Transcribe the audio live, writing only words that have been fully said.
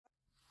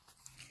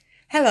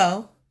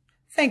Hello.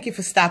 Thank you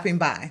for stopping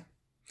by.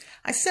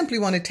 I simply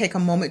want to take a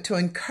moment to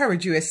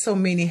encourage you, as so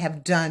many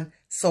have done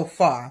so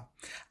far.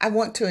 I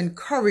want to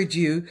encourage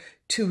you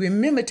to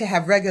remember to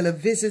have regular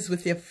visits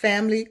with your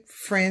family,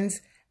 friends,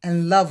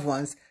 and loved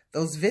ones.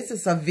 Those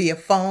visits are via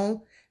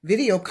phone,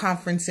 video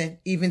conferencing,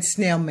 even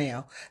snail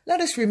mail. Let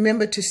us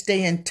remember to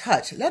stay in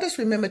touch. Let us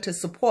remember to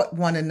support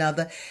one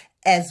another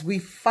as we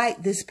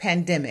fight this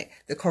pandemic,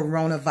 the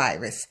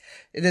coronavirus.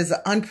 It is an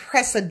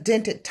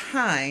unprecedented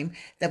time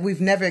that we've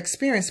never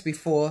experienced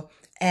before,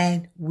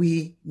 and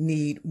we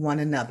need one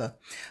another.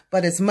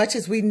 But as much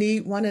as we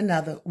need one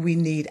another, we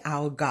need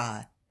our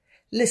God.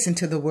 Listen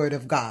to the word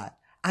of God.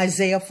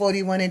 Isaiah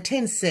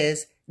 41:10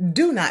 says,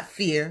 "Do not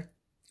fear,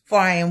 for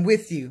I am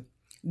with you.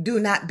 Do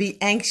not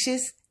be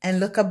anxious and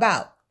look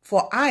about,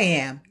 for I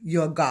am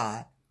your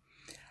God.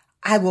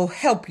 I will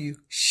help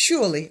you.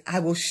 Surely I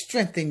will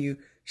strengthen you.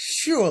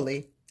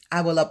 Surely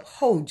I will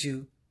uphold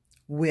you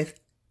with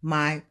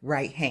my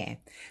right hand."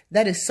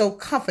 That is so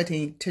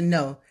comforting to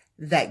know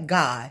that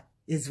God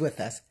is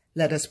with us.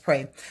 Let us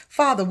pray.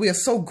 Father, we are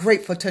so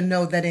grateful to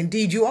know that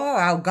indeed you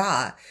are our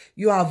God.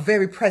 You are our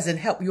very present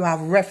help. You are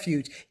our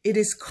refuge. It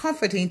is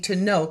comforting to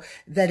know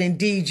that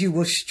indeed you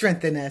will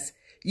strengthen us.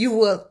 You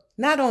will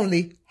not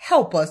only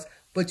help us,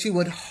 but you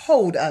would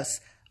uphold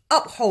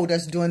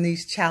us during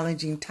these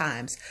challenging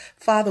times.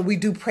 Father, we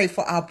do pray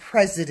for our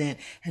president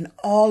and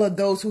all of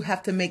those who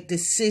have to make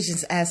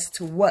decisions as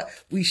to what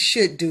we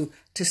should do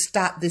to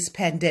stop this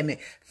pandemic.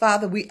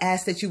 Father, we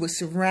ask that you would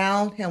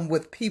surround him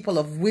with people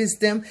of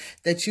wisdom,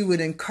 that you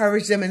would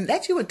encourage them, and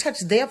that you would touch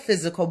their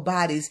physical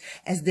bodies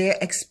as they're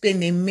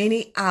expending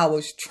many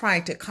hours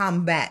trying to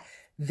combat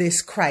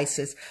this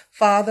crisis.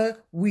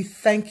 Father, we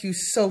thank you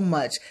so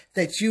much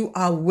that you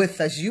are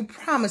with us. You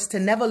promised to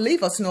never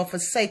leave us nor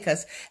forsake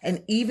us.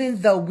 And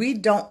even though we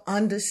don't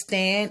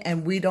understand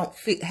and we don't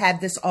have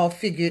this all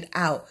figured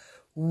out,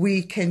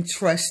 we can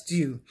trust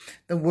you.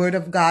 The word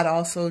of God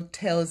also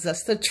tells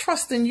us to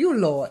trust in you,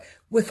 Lord,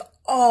 with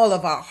all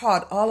of our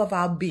heart, all of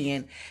our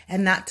being,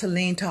 and not to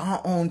lean to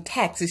our own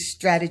tactics,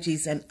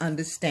 strategies, and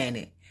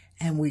understanding.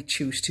 And we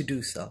choose to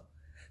do so.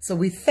 So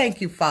we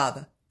thank you,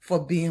 Father,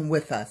 for being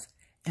with us.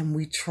 And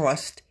we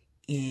trust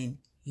in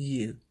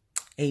you.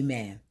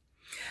 Amen.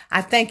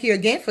 I thank you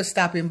again for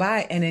stopping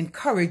by and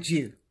encourage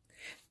you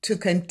to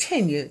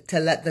continue to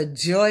let the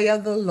joy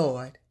of the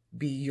Lord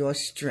be your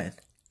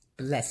strength.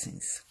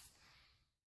 Blessings.